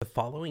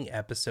following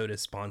episode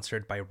is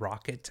sponsored by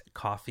Rocket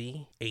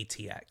Coffee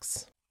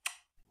ATX.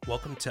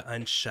 Welcome to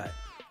Unshut,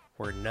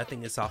 where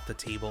nothing is off the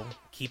table,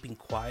 keeping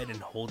quiet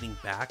and holding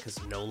back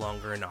is no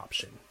longer an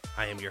option.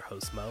 I am your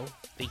host, Mo.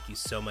 Thank you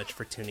so much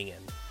for tuning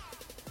in.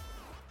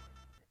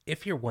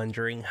 If you're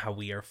wondering how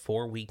we are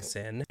 4 weeks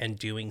in and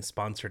doing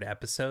sponsored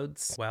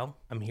episodes, well,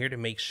 I'm here to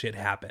make shit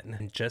happen.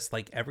 And just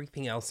like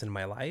everything else in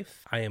my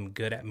life, I am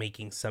good at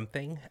making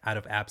something out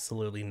of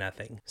absolutely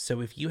nothing. So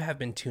if you have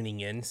been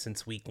tuning in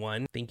since week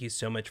 1, thank you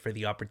so much for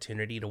the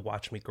opportunity to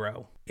watch me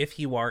grow. If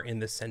you are in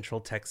the Central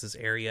Texas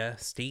area,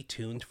 stay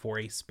tuned for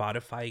a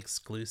Spotify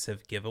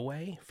exclusive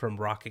giveaway from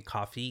Rocket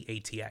Coffee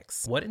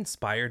ATX. What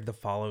inspired the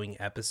following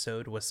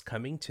episode was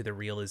coming to the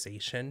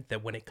realization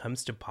that when it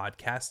comes to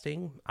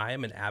podcasting, I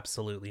am an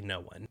absolutely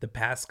no one. The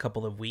past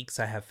couple of weeks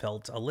I have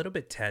felt a little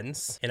bit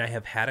tense, and I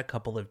have had a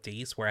couple of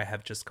days where I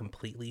have just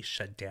completely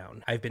shut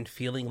down. I've been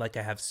feeling like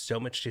I have so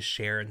much to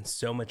share and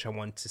so much I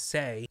want to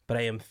say, but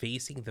I am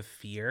facing the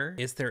fear,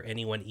 is there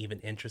anyone even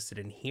interested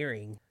in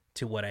hearing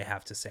to what I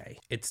have to say?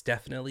 It's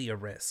definitely a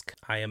risk.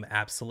 I am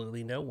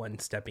absolutely no one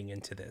stepping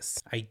into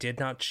this. I did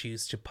not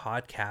choose to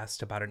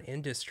podcast about an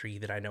industry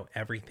that I know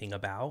everything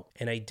about,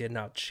 and I did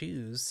not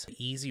choose the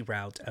easy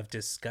route of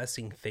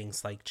discussing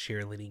things like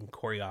cheerleading,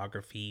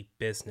 choreography,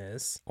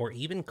 business, or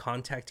even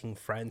contacting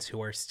friends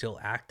who are still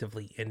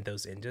actively in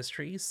those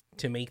industries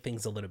to make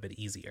things a little bit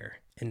easier.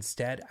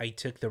 Instead, I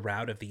took the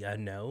route of the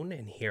unknown,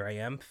 and here I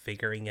am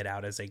figuring it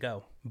out as I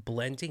go.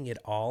 Blending it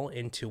all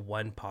into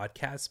one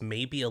podcast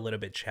may be a little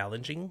bit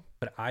challenging,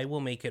 but I will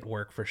make it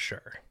work for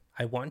sure.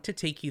 I want to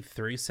take you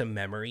through some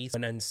memories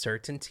when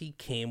uncertainty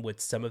came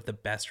with some of the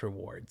best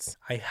rewards.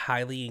 I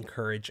highly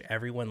encourage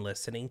everyone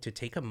listening to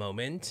take a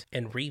moment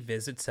and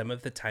revisit some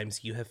of the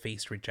times you have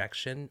faced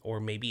rejection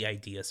or maybe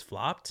ideas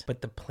flopped,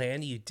 but the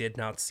plan you did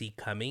not see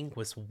coming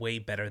was way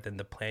better than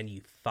the plan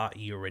you thought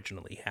you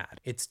originally had.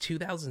 It's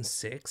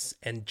 2006,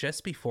 and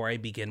just before I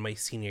begin my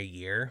senior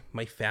year,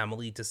 my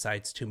family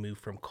decides to move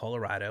from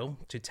Colorado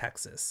to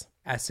Texas.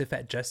 As if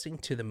adjusting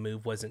to the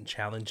move wasn't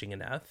challenging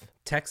enough,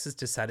 Texas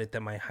decided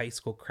that my high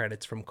school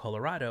credits from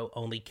Colorado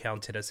only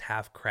counted as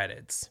half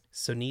credits.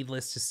 So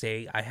needless to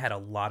say, I had a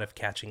lot of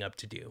catching up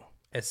to do,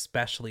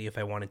 especially if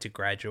I wanted to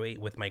graduate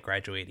with my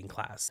graduating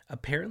class.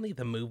 Apparently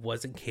the move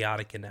wasn't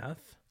chaotic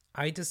enough.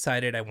 I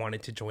decided I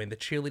wanted to join the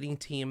cheerleading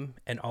team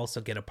and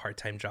also get a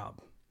part-time job.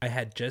 I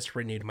had just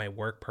renewed my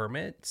work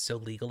permit, so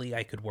legally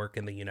I could work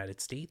in the United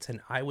States,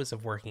 and I was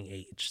of working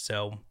age,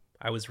 so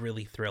I was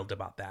really thrilled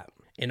about that.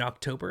 In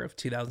October of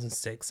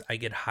 2006, I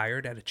get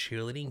hired at a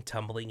cheerleading,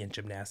 tumbling, and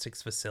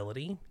gymnastics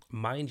facility.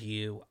 Mind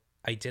you,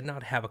 I did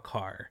not have a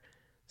car,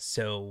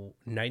 so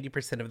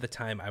 90% of the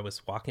time I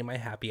was walking my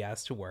happy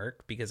ass to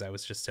work because I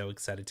was just so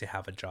excited to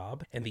have a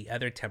job, and the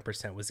other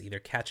 10% was either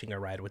catching a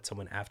ride with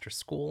someone after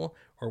school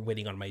or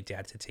waiting on my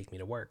dad to take me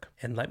to work.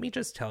 And let me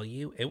just tell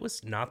you, it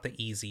was not the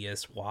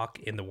easiest walk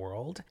in the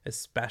world,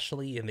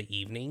 especially in the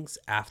evenings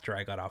after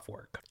I got off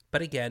work.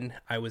 But again,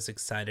 I was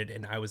excited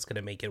and I was going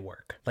to make it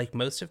work. Like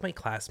most of my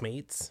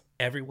classmates,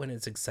 everyone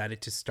is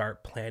excited to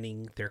start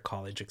planning their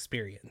college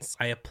experience.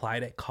 I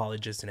applied at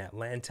colleges in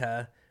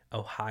Atlanta,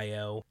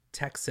 Ohio,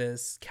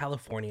 Texas,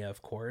 California,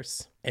 of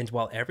course. And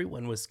while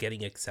everyone was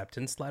getting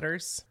acceptance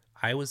letters,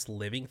 I was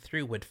living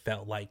through what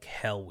felt like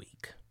hell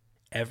week.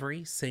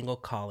 Every single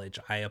college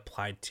I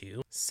applied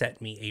to sent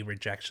me a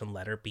rejection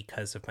letter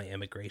because of my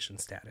immigration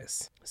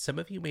status. Some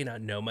of you may not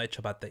know much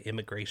about the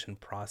immigration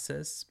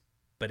process,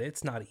 but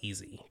it's not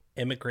easy.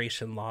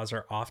 Immigration laws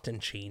are often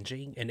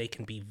changing, and it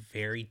can be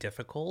very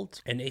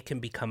difficult, and it can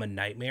become a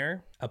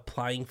nightmare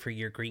applying for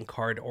your green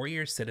card or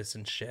your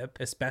citizenship,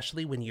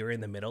 especially when you're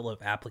in the middle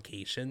of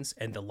applications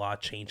and the law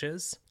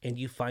changes, and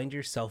you find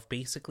yourself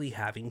basically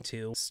having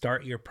to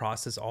start your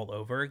process all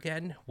over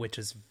again, which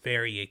is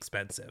very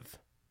expensive.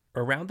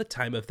 Around the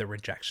time of the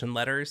rejection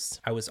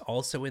letters, I was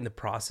also in the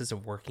process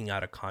of working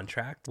out a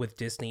contract with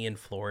Disney in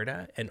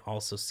Florida and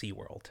also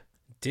SeaWorld.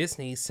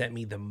 Disney sent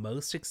me the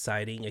most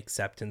exciting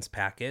acceptance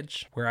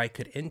package where I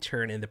could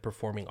intern in the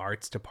performing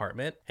arts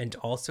department and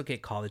also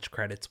get college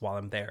credits while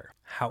I'm there.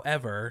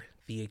 However,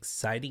 the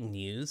exciting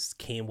news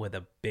came with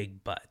a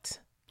big but.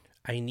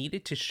 I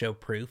needed to show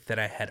proof that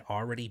I had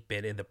already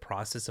been in the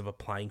process of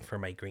applying for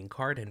my green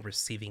card and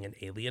receiving an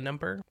alien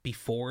number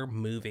before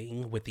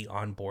moving with the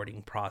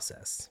onboarding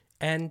process.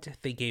 And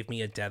they gave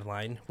me a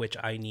deadline, which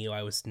I knew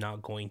I was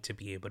not going to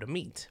be able to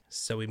meet.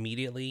 So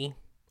immediately,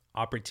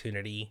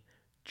 opportunity,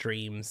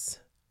 dreams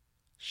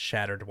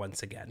shattered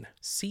once again.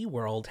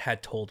 SeaWorld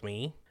had told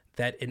me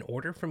that in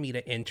order for me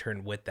to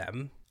intern with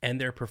them and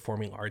their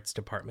performing arts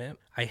department,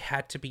 I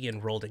had to be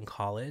enrolled in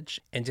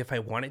college, and if I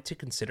wanted to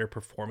consider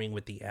performing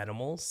with the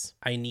animals,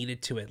 I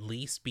needed to at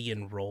least be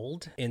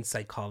enrolled in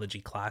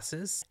psychology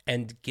classes.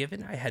 And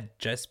given I had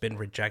just been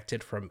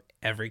rejected from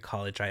every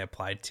college I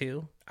applied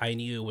to, I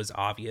knew it was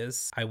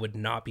obvious I would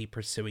not be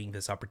pursuing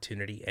this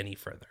opportunity any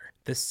further.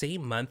 The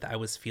same month, I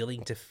was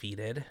feeling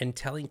defeated and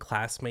telling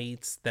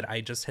classmates that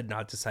I just had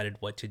not decided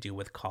what to do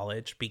with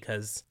college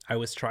because I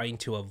was trying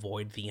to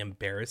avoid the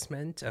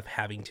embarrassment of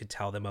having to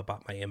tell them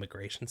about my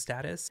immigration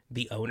status,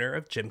 the owner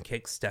of Gym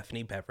Kick's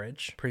Stephanie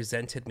Beveridge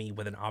presented me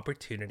with an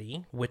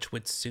opportunity which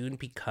would soon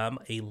become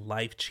a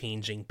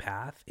life-changing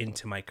path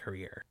into my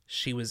career.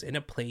 She was in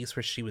a place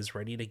where she was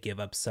ready to give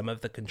up some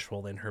of the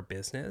control in her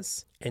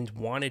business and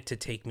wanted to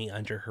take me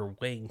under her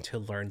wing to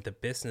learn the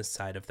business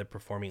side of the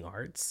performing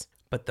arts.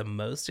 But the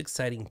most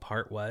exciting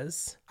part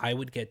was I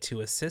would get to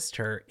assist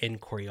her in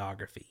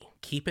choreography.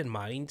 Keep in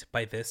mind,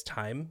 by this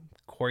time,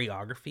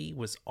 choreography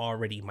was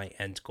already my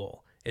end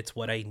goal. It's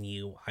what I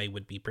knew I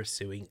would be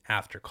pursuing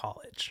after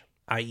college.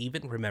 I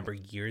even remember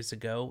years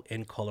ago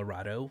in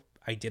Colorado,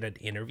 I did an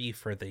interview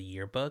for the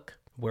yearbook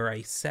where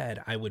I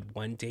said I would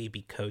one day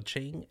be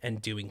coaching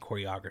and doing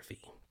choreography.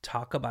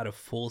 Talk about a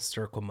full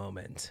circle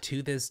moment.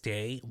 To this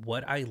day,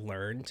 what I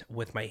learned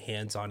with my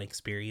hands-on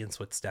experience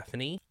with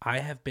Stephanie, I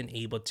have been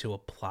able to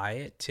apply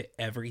it to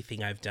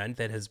everything I've done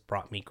that has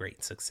brought me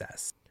great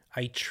success.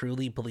 I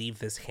truly believe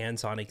this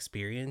hands-on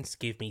experience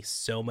gave me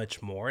so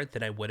much more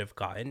than I would have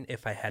gotten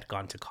if I had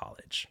gone to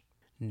college.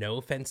 No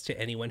offense to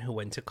anyone who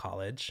went to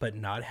college, but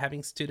not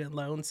having student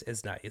loans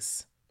is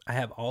nice. I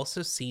have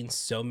also seen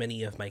so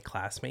many of my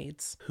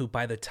classmates who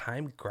by the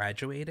time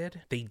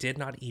graduated, they did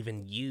not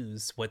even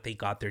use what they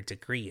got their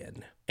degree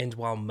in. And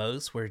while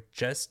most were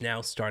just now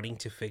starting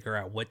to figure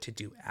out what to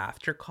do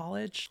after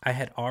college, I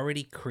had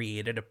already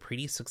created a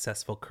pretty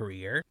successful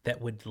career that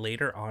would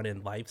later on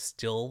in life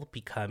still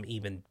become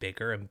even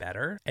bigger and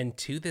better. And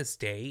to this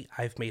day,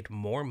 I've made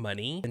more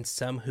money than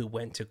some who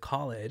went to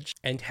college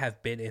and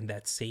have been in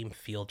that same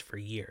field for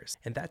years.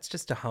 And that's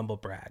just a humble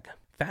brag.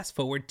 Fast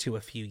forward to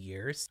a few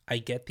years, I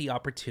get the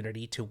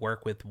opportunity to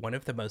work with one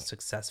of the most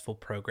successful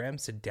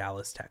programs in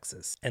Dallas,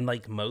 Texas. And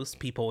like most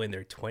people in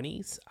their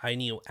 20s, I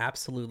knew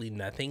absolutely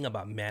nothing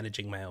about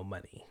managing my own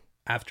money.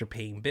 After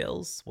paying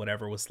bills,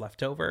 whatever was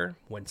left over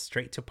went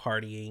straight to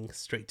partying,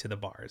 straight to the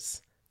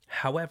bars.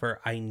 However,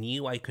 I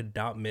knew I could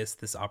not miss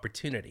this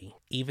opportunity,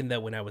 even though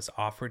when I was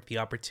offered the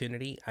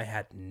opportunity, I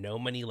had no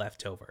money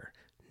left over.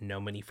 No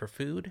money for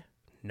food,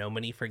 no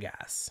money for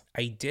gas.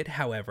 I did,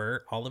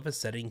 however, all of a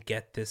sudden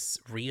get this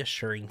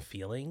reassuring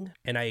feeling,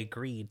 and I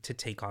agreed to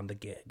take on the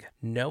gig,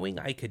 knowing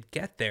I could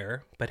get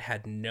there, but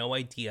had no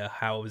idea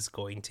how I was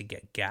going to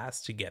get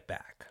gas to get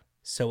back.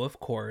 So of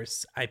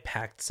course, I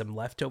packed some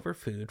leftover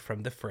food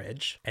from the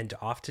fridge, and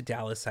off to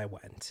Dallas I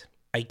went.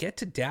 I get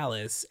to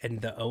Dallas,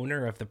 and the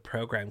owner of the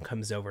program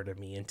comes over to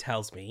me and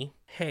tells me,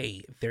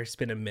 "Hey, there's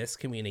been a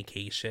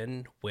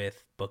miscommunication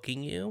with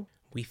booking you.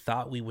 We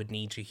thought we would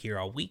need you here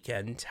all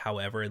weekend.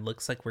 However, it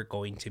looks like we're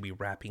going to be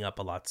wrapping up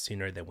a lot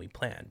sooner than we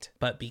planned.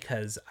 But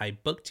because I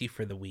booked you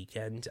for the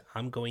weekend,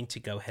 I'm going to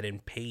go ahead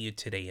and pay you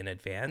today in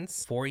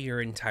advance for your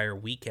entire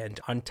weekend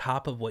on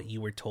top of what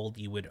you were told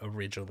you would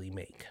originally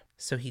make."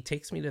 So he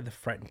takes me to the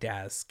front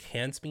desk,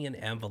 hands me an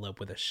envelope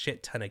with a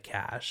shit ton of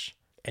cash,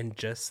 and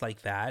just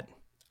like that,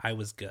 I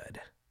was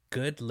good.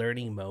 Good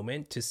learning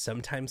moment to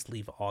sometimes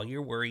leave all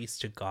your worries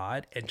to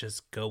God and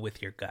just go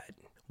with your gut.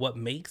 What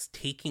makes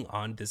taking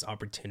on this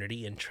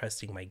opportunity and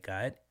trusting my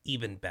gut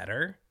even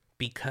better,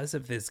 because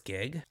of this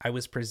gig, I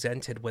was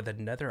presented with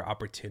another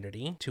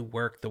opportunity to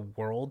work the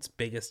world's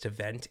biggest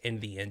event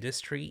in the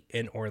industry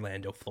in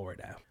Orlando,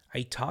 Florida.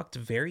 I talked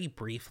very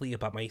briefly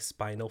about my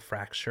spinal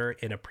fracture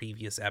in a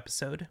previous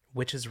episode,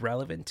 which is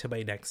relevant to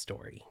my next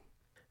story.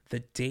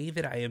 The day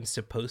that I am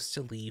supposed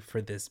to leave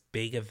for this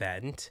big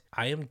event,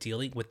 I am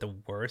dealing with the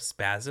worst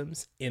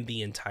spasms in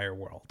the entire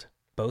world.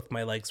 Both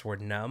my legs were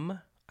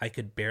numb, I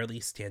could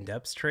barely stand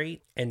up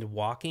straight, and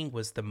walking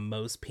was the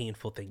most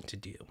painful thing to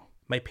do.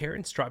 My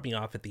parents dropped me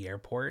off at the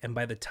airport, and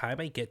by the time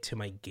I get to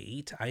my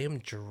gate, I am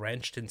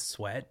drenched in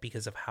sweat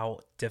because of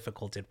how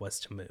difficult it was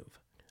to move.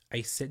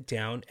 I sit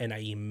down and I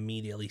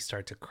immediately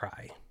start to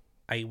cry.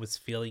 I was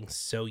feeling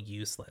so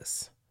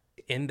useless.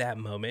 In that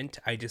moment,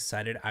 I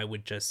decided I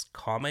would just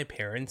call my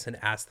parents and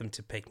ask them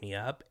to pick me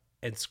up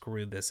and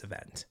screw this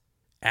event.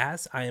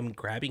 As I am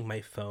grabbing my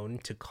phone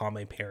to call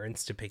my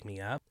parents to pick me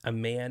up, a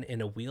man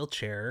in a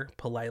wheelchair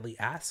politely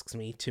asks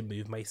me to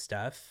move my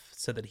stuff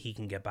so that he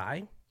can get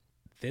by.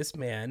 This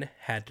man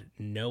had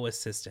no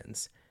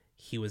assistance.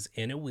 He was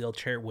in a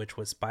wheelchair, which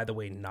was, by the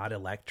way, not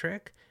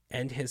electric,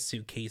 and his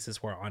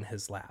suitcases were on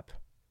his lap.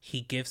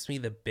 He gives me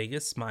the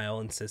biggest smile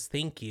and says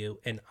thank you,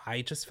 and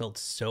I just felt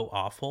so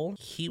awful.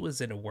 He was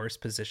in a worse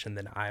position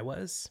than I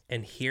was,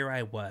 and here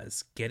I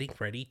was, getting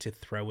ready to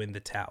throw in the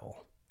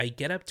towel. I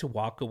get up to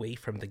walk away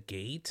from the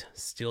gate,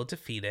 still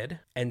defeated,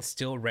 and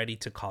still ready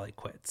to call it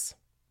quits.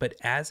 But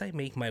as I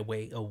make my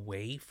way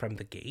away from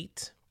the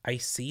gate, I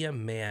see a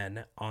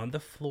man on the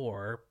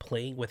floor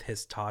playing with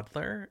his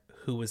toddler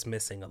who was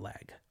missing a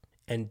leg.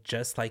 And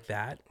just like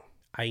that,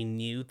 I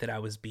knew that I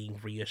was being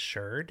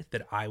reassured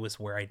that I was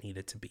where I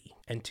needed to be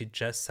and to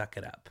just suck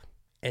it up.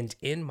 And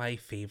in my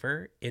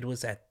favor, it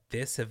was at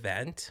this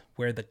event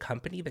where the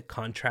company that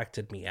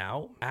contracted me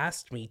out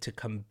asked me to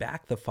come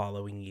back the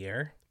following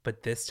year.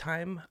 But this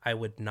time, I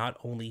would not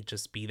only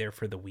just be there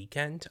for the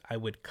weekend, I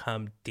would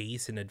come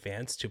days in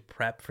advance to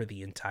prep for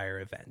the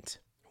entire event,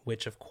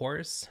 which of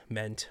course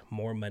meant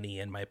more money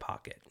in my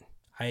pocket.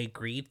 I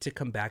agreed to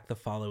come back the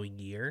following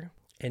year,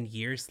 and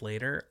years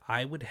later,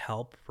 I would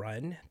help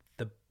run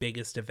the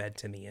biggest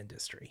event in the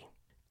industry.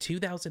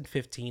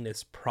 2015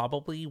 is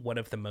probably one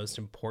of the most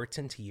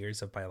important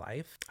years of my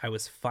life. I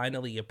was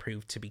finally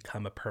approved to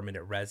become a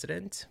permanent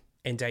resident,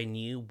 and I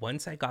knew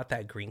once I got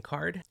that green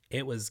card,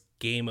 it was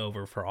game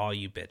over for all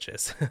you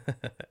bitches.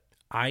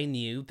 I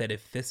knew that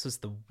if this was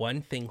the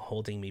one thing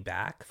holding me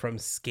back from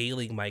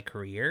scaling my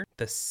career,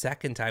 the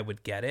second I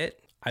would get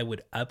it, I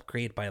would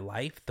upgrade my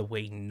life the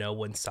way no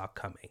one saw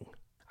coming.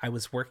 I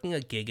was working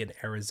a gig in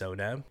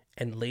Arizona,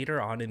 and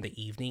later on in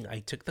the evening, I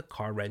took the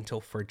car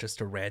rental for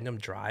just a random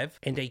drive,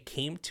 and I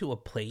came to a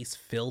place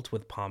filled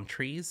with palm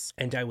trees,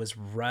 and I was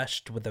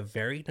rushed with a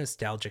very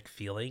nostalgic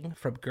feeling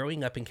from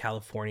growing up in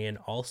California and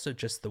also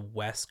just the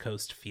West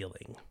Coast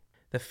feeling.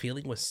 The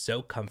feeling was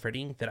so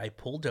comforting that I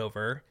pulled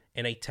over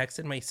and I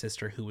texted my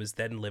sister, who was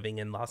then living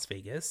in Las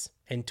Vegas,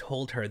 and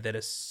told her that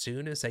as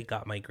soon as I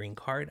got my green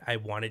card, I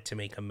wanted to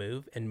make a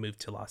move and move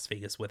to Las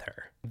Vegas with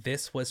her.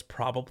 This was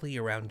probably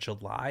around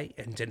July,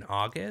 and in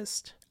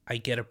August, I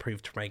get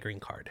approved for my green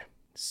card.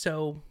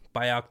 So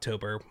by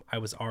October, I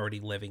was already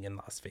living in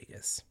Las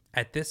Vegas.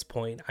 At this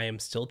point, I am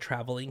still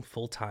traveling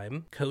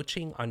full-time,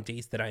 coaching on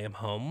days that I am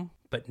home,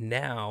 but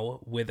now,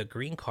 with a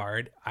green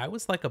card, I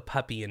was like a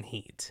puppy in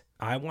heat.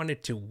 I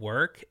wanted to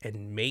work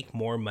and make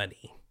more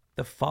money.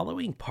 The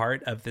following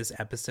part of this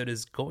episode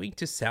is going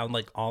to sound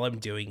like all I'm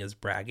doing is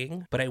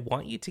bragging, but I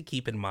want you to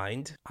keep in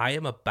mind, I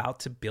am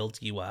about to build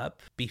you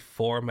up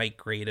before my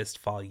greatest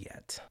fall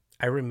yet.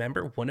 I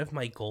remember one of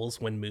my goals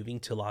when moving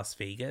to Las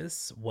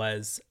Vegas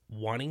was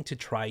wanting to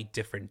try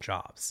different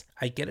jobs.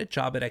 I get a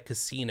job at a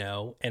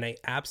casino and I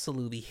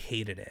absolutely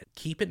hated it.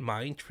 Keep in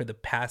mind, for the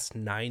past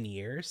 9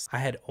 years, I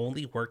had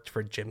only worked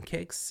for Gym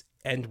Kicks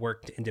and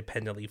worked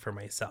independently for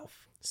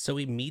myself. So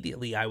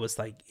immediately I was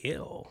like,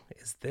 ew,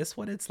 is this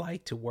what it's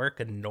like to work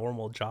a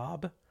normal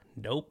job?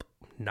 Nope,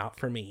 not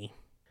for me.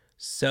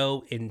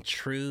 So in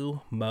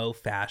true Mo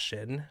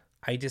fashion,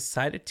 I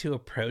decided to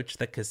approach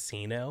the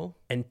casino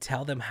and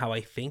tell them how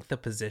I think the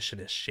position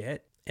is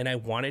shit, and I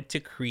wanted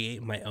to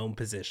create my own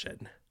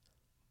position.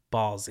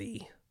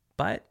 Ballsy.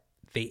 But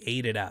they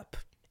ate it up,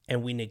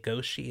 and we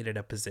negotiated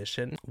a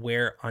position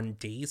where on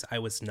days I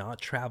was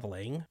not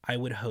traveling, I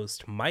would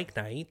host mic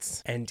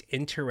nights and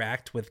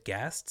interact with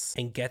guests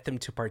and get them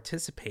to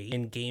participate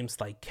in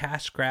games like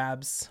Cash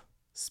Grabs,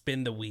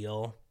 Spin the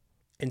Wheel,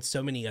 and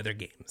so many other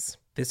games.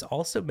 This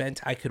also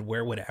meant I could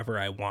wear whatever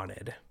I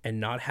wanted and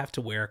not have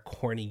to wear a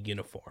corny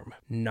uniform.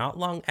 Not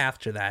long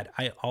after that,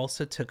 I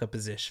also took a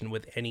position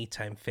with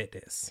Anytime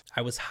Fitness.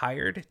 I was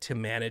hired to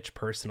manage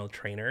personal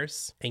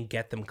trainers and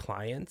get them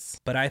clients,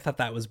 but I thought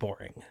that was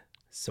boring.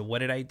 So what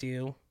did I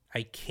do?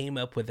 I came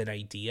up with an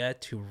idea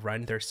to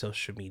run their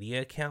social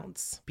media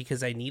accounts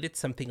because I needed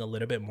something a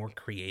little bit more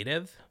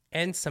creative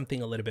and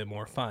something a little bit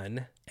more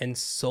fun, and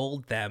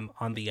sold them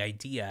on the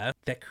idea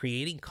that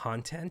creating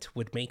content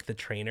would make the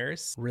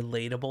trainers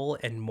relatable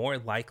and more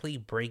likely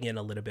bring in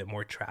a little bit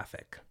more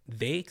traffic.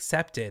 They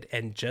accepted,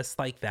 and just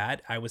like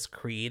that, I was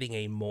creating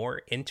a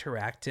more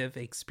interactive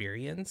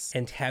experience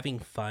and having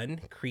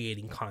fun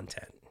creating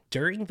content.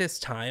 During this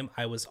time,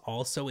 I was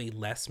also a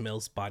Les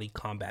Mills body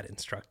combat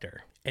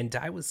instructor, and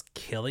I was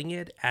killing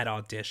it at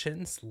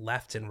auditions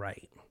left and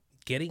right,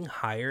 getting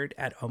hired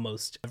at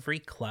almost every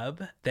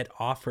club that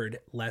offered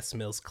Les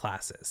Mills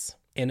classes.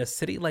 In a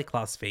city like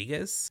Las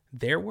Vegas,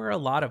 there were a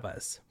lot of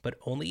us, but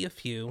only a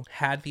few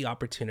had the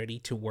opportunity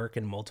to work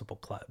in multiple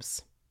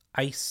clubs.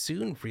 I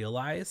soon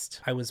realized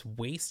I was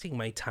wasting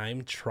my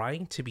time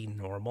trying to be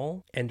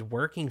normal and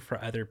working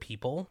for other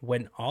people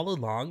when all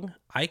along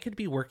I could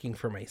be working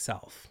for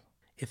myself.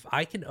 If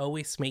I can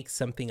always make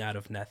something out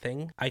of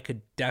nothing, I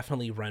could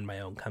definitely run my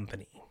own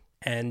company.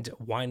 And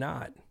why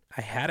not?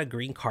 I had a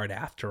green card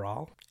after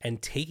all,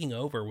 and taking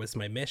over was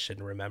my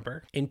mission,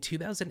 remember? In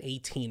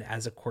 2018,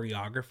 as a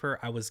choreographer,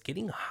 I was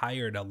getting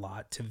hired a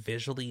lot to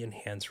visually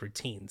enhance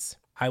routines.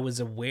 I was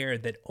aware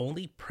that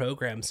only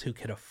programs who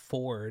could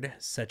afford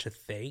such a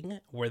thing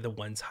were the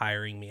ones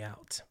hiring me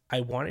out.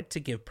 I wanted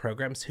to give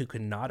programs who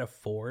could not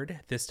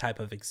afford this type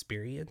of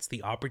experience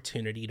the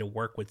opportunity to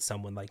work with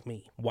someone like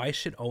me. Why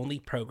should only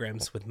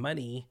programs with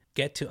money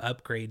get to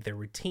upgrade their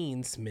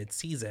routines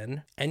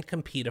mid-season and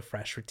compete a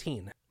fresh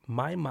routine?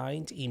 My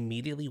mind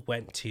immediately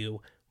went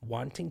to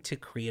wanting to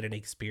create an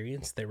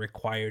experience that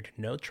required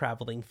no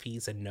traveling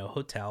fees and no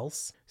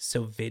hotels,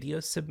 so video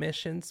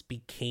submissions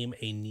became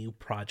a new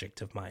project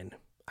of mine.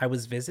 I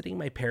was visiting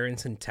my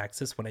parents in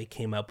Texas when I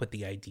came up with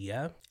the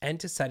idea and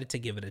decided to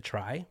give it a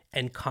try,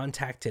 and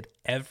contacted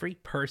every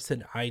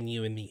person I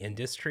knew in the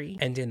industry,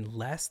 and in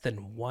less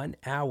than 1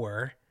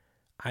 hour,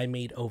 I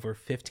made over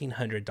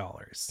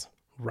 $1,500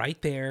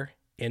 right there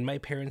in my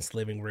parents'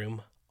 living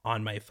room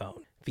on my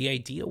phone. The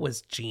idea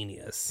was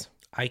genius.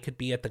 I could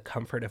be at the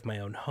comfort of my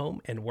own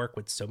home and work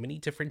with so many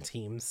different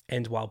teams,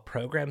 and while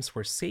programs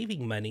were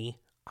saving money,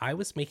 I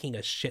was making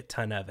a shit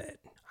ton of it.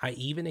 I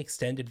even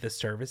extended the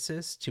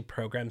services to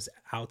programs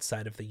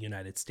outside of the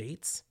United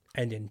States,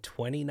 and in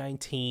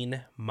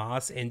 2019,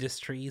 Moz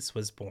Industries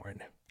was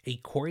born. a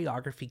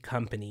choreography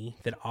company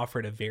that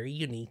offered a very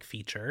unique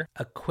feature,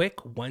 a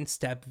quick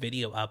one-step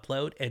video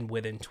upload, and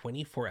within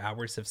 24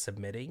 hours of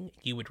submitting,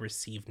 you would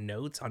receive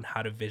notes on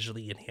how to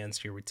visually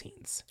enhance your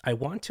routines. I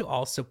want to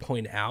also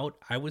point out,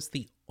 I was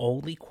the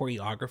only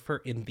choreographer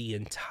in the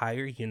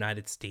entire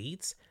United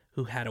States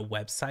who had a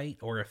website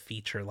or a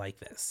feature like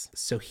this.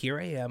 So here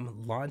I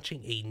am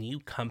launching a new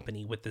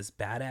company with this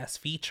badass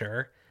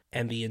feature,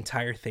 and the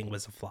entire thing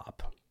was a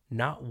flop.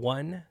 Not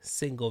one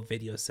single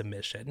video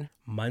submission.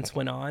 Months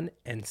went on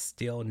and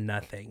still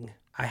nothing.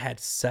 I had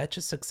such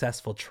a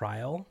successful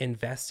trial,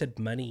 invested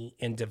money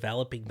in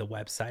developing the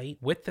website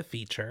with the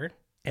feature,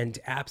 and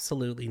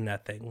absolutely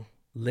nothing.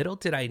 Little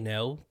did I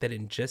know that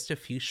in just a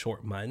few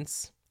short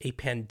months, a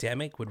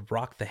pandemic would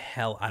rock the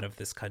hell out of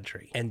this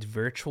country, and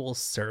virtual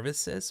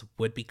services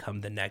would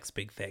become the next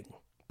big thing.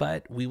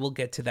 But we will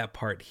get to that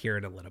part here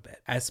in a little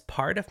bit. As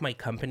part of my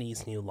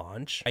company's new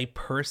launch, I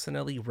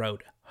personally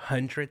wrote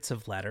hundreds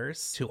of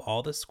letters to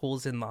all the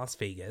schools in Las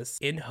Vegas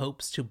in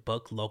hopes to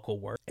book local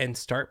work and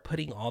start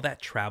putting all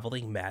that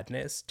traveling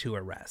madness to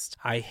a rest.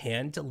 I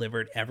hand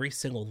delivered every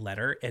single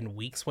letter, and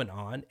weeks went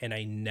on and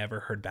I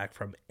never heard back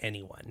from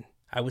anyone.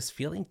 I was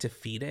feeling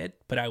defeated,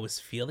 but I was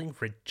feeling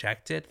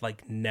rejected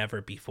like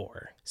never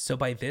before. So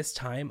by this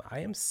time, I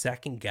am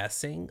second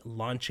guessing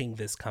launching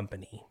this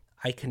company.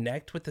 I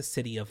connect with the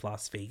city of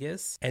Las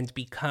Vegas and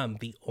become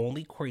the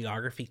only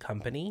choreography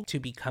company to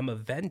become a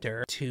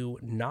vendor to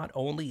not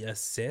only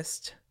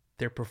assist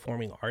their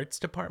performing arts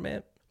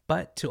department,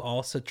 but to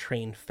also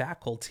train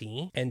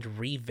faculty and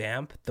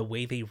revamp the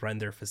way they run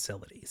their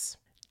facilities.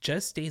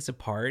 Just days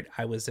apart,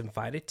 I was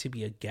invited to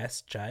be a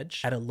guest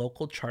judge at a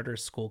local charter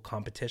school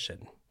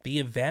competition. The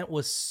event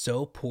was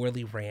so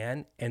poorly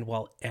ran, and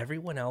while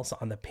everyone else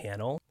on the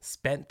panel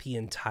spent the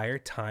entire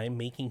time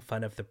making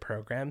fun of the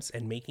programs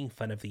and making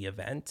fun of the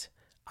event,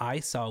 I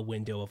saw a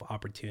window of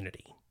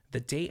opportunity. The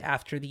day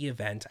after the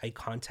event, I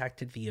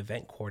contacted the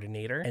event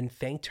coordinator and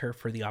thanked her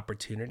for the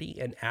opportunity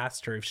and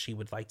asked her if she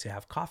would like to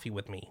have coffee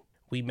with me.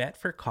 We met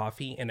for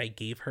coffee and I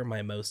gave her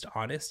my most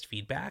honest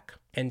feedback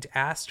and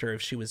asked her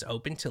if she was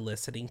open to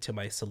listening to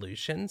my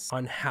solutions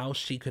on how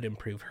she could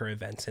improve her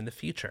events in the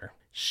future.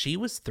 She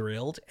was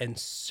thrilled and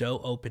so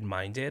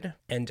open-minded,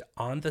 and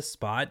on the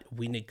spot,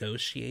 we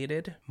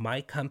negotiated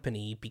my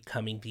company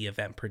becoming the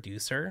event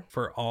producer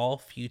for all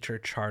future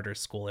charter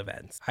school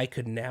events. I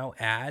could now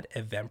add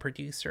event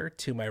producer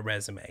to my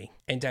resume,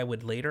 and I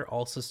would later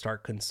also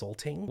start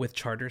consulting with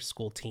charter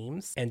school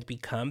teams and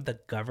become the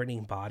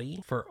governing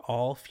body for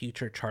all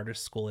future charter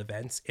school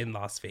events in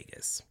Las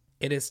Vegas.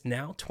 It is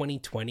now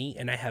 2020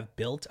 and I have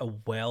built a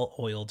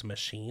well-oiled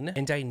machine,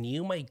 and I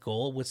knew my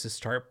goal was to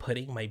start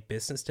putting my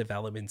business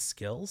development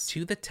skills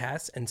to the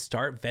test and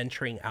start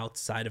venturing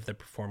outside of the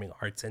performing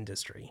arts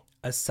industry.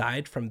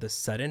 Aside from the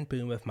sudden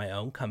boom of my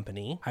own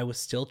company, I was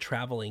still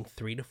traveling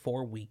 3 to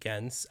 4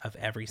 weekends of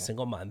every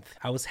single month.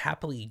 I was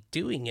happily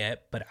doing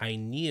it, but I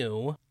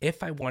knew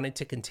if I wanted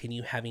to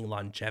continue having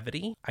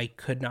longevity, I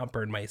could not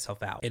burn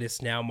myself out. It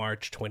is now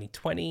March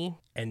 2020,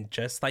 and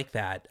just like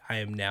that, I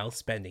am now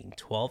spending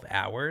 12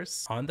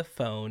 hours on the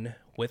phone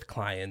with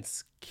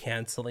clients,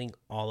 canceling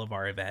all of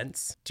our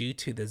events due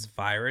to this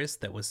virus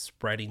that was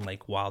spreading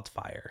like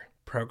wildfire.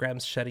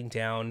 Programs shutting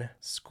down,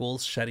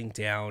 schools shutting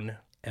down,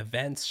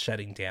 events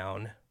shutting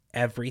down,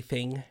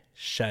 everything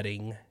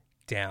shutting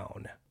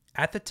down.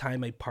 At the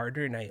time, my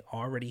partner and I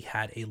already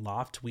had a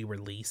loft we were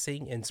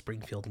leasing in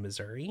Springfield,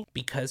 Missouri,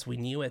 because we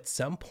knew at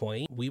some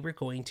point we were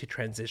going to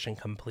transition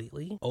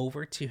completely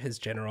over to his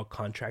general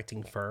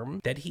contracting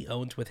firm that he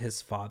owned with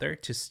his father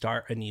to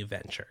start a new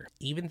venture.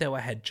 Even though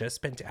I had just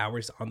spent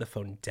hours on the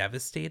phone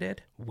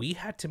devastated, we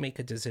had to make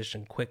a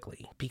decision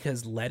quickly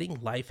because letting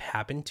life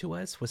happen to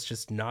us was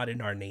just not in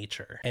our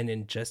nature. And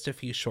in just a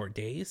few short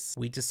days,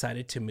 we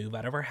decided to move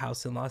out of our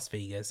house in Las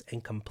Vegas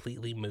and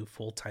completely move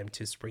full-time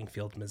to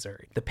Springfield,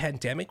 Missouri. The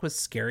pandemic was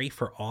scary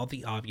for all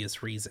the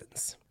obvious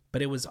reasons,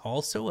 but it was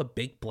also a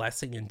big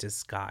blessing in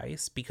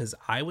disguise because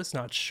I was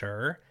not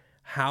sure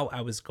how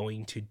I was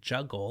going to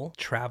juggle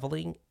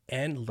traveling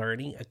and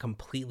learning a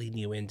completely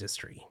new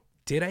industry.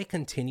 Did I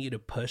continue to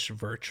push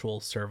virtual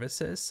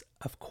services?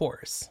 Of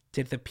course.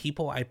 Did the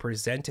people I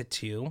presented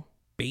to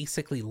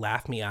basically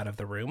laugh me out of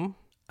the room?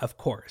 Of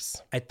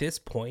course. At this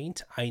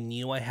point, I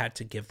knew I had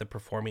to give the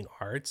performing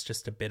arts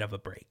just a bit of a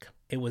break.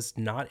 It was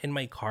not in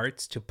my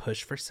cards to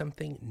push for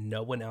something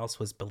no one else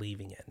was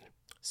believing in.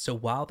 So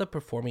while the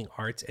performing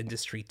arts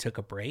industry took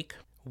a break,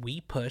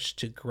 we pushed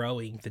to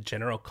growing the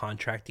general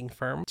contracting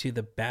firm to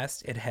the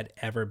best it had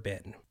ever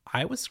been.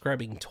 I was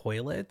scrubbing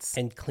toilets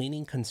and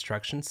cleaning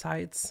construction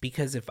sites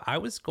because if I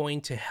was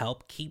going to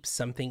help keep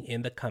something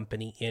in the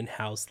company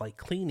in-house like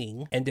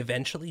cleaning and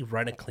eventually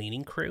run a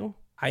cleaning crew,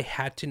 I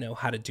had to know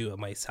how to do it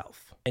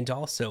myself. And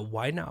also,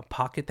 why not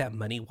pocket that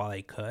money while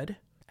I could?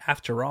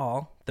 After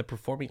all, the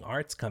performing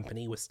arts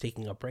company was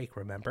taking a break,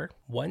 remember?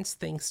 Once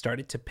things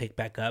started to pick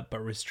back up but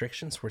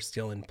restrictions were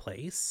still in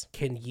place,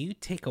 can you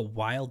take a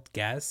wild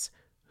guess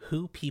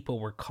who people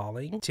were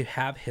calling to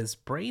have his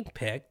brain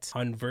picked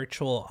on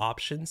virtual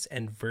options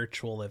and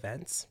virtual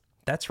events?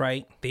 That's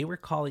right, they were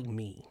calling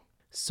me.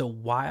 So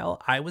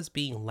while I was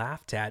being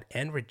laughed at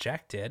and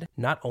rejected,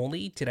 not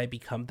only did I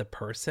become the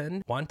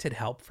person wanted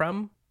help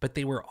from, but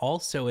they were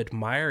also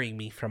admiring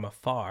me from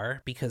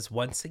afar because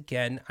once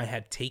again, I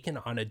had taken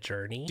on a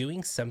journey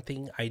doing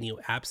something I knew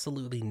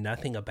absolutely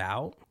nothing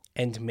about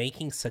and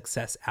making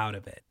success out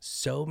of it.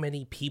 So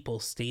many people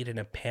stayed in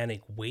a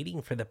panic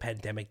waiting for the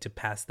pandemic to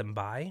pass them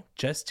by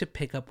just to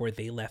pick up where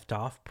they left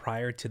off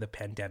prior to the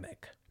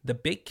pandemic. The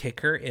big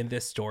kicker in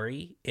this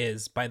story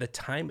is by the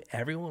time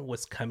everyone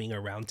was coming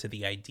around to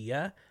the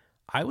idea,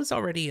 I was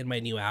already in my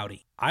new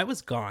Audi. I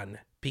was gone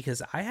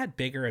because I had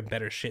bigger and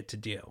better shit to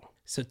do.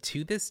 So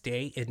to this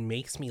day, it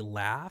makes me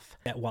laugh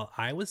that while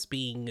I was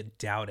being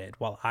doubted,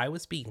 while I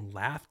was being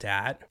laughed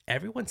at,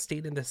 everyone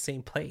stayed in the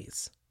same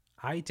place.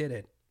 I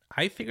didn't.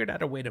 I figured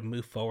out a way to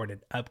move forward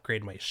and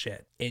upgrade my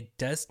shit. It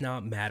does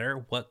not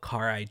matter what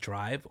car I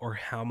drive or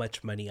how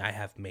much money I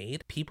have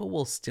made. People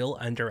will still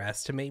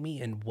underestimate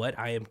me and what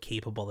I am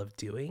capable of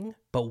doing.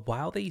 But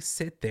while they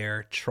sit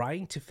there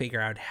trying to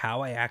figure out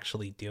how I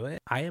actually do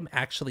it, I am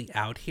actually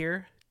out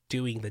here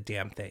doing the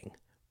damn thing,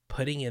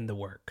 putting in the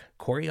work.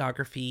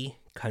 Choreography,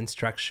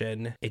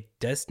 construction, it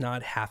does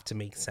not have to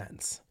make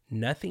sense.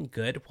 Nothing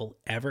good will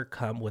ever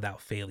come without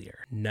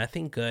failure.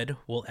 Nothing good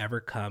will ever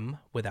come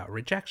without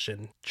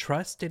rejection.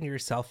 Trust in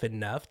yourself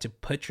enough to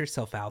put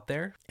yourself out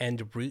there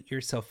and root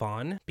yourself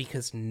on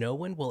because no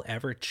one will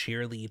ever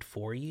cheerlead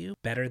for you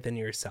better than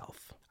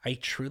yourself. I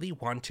truly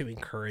want to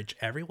encourage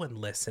everyone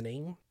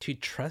listening to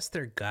trust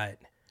their gut,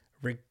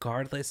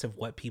 regardless of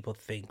what people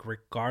think,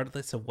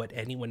 regardless of what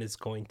anyone is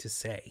going to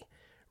say.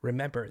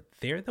 Remember,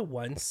 they're the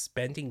ones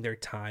spending their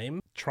time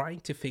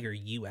trying to figure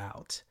you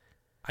out.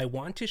 I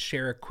want to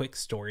share a quick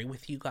story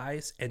with you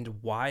guys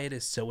and why it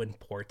is so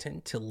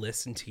important to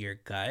listen to your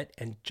gut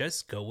and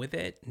just go with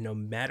it no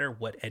matter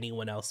what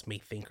anyone else may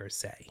think or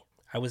say.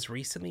 I was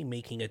recently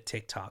making a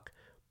TikTok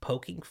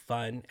poking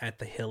fun at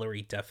the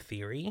Hillary Duff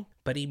theory,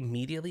 but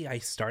immediately I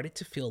started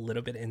to feel a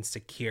little bit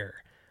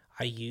insecure.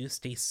 I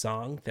used a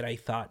song that I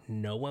thought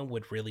no one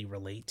would really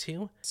relate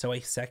to, so I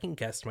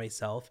second-guessed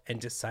myself and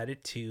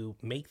decided to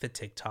make the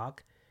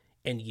TikTok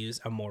and use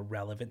a more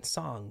relevant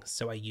song.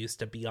 So I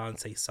used a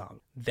Beyonce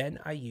song. Then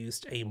I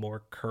used a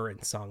more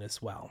current song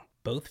as well.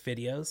 Both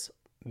videos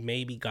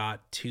maybe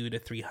got 200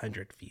 to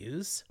 300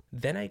 views.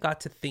 Then I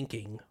got to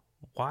thinking,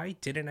 why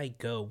didn't I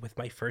go with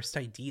my first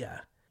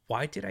idea?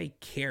 Why did I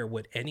care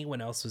what anyone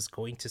else was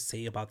going to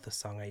say about the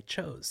song I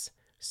chose?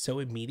 So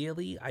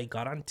immediately I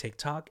got on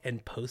TikTok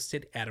and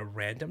posted at a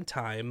random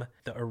time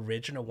the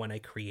original one I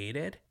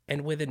created,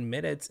 and within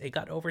minutes it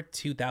got over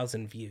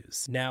 2,000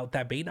 views. Now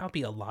that may not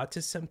be a lot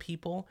to some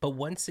people, but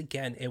once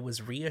again it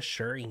was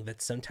reassuring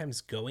that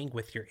sometimes going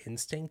with your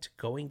instinct,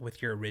 going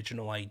with your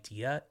original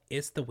idea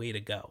is the way to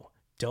go.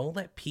 Don't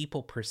let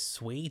people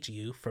persuade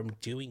you from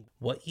doing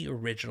what you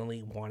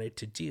originally wanted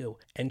to do.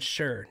 And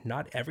sure,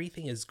 not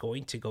everything is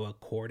going to go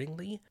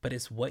accordingly, but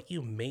it's what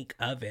you make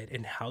of it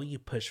and how you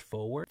push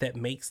forward that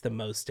makes the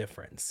most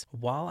difference.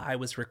 While I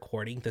was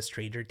recording the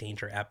Stranger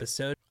Danger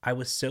episode, I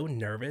was so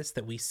nervous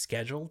that we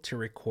scheduled to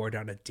record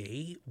on a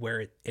day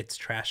where it's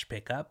trash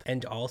pickup,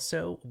 and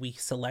also we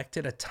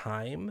selected a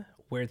time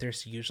where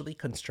there's usually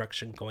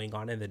construction going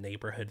on in the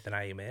neighborhood that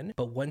I am in.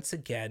 But once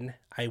again,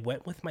 I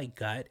went with my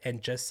gut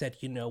and just said,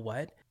 you know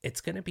what? It's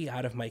gonna be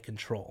out of my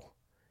control.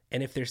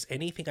 And if there's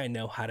anything I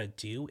know how to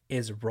do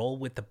is roll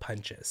with the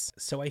punches.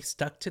 So I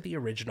stuck to the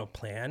original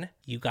plan.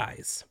 You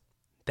guys,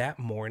 that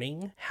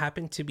morning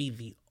happened to be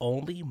the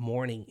only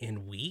morning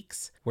in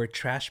weeks where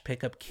trash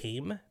pickup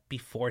came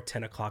before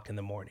 10 o'clock in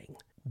the morning.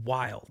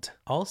 Wild.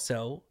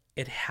 Also,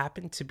 it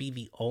happened to be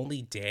the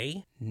only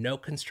day no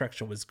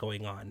construction was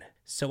going on.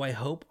 So I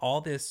hope all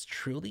this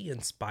truly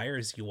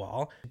inspires you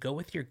all to go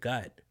with your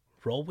gut,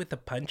 roll with the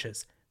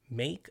punches,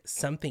 make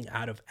something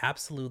out of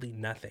absolutely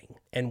nothing.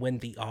 And when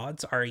the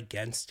odds are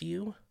against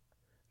you,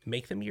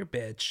 make them your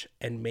bitch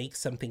and make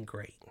something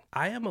great.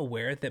 I am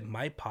aware that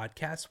my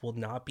podcast will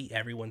not be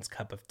everyone's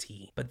cup of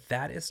tea, but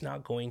that is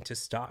not going to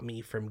stop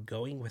me from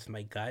going with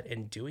my gut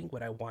and doing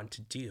what I want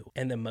to do.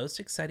 And the most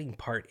exciting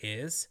part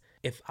is,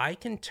 if I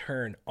can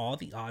turn all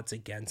the odds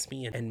against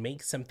me and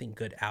make something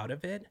good out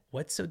of it,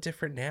 what's so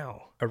different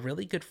now? A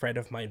really good friend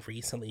of mine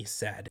recently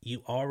said,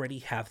 you already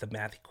have the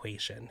math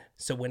equation.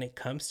 So when it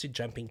comes to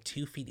jumping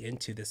 2 feet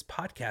into this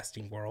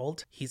podcasting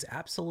world, he's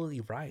absolutely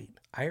right.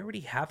 I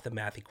already have the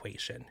math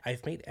equation.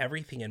 I've made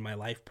everything in my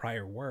life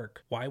prior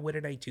work. Why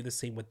wouldn't I do the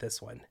same with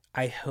this one?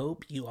 I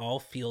hope you all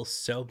feel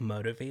so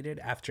motivated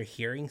after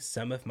hearing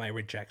some of my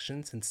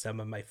rejections and some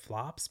of my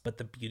flops, but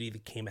the beauty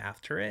that came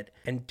after it.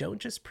 And don't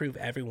just prove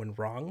everyone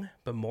wrong,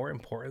 but more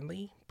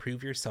importantly,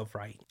 prove yourself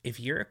right. If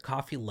you're a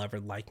coffee lover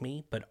like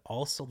me, but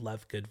also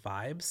love good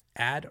vibes,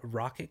 add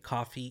Rocket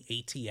Coffee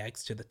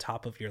ATX to the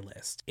top of your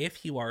list.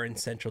 If you are in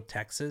Central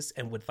Texas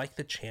and would like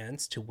the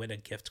chance to win a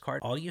gift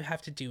card, all you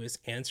have to do is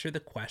answer the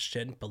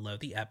question below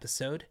the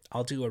episode.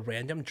 I'll do a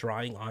random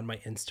drawing on my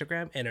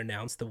Instagram and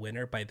announce the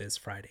winner by this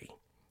Friday.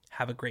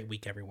 Have a great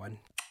week, everyone.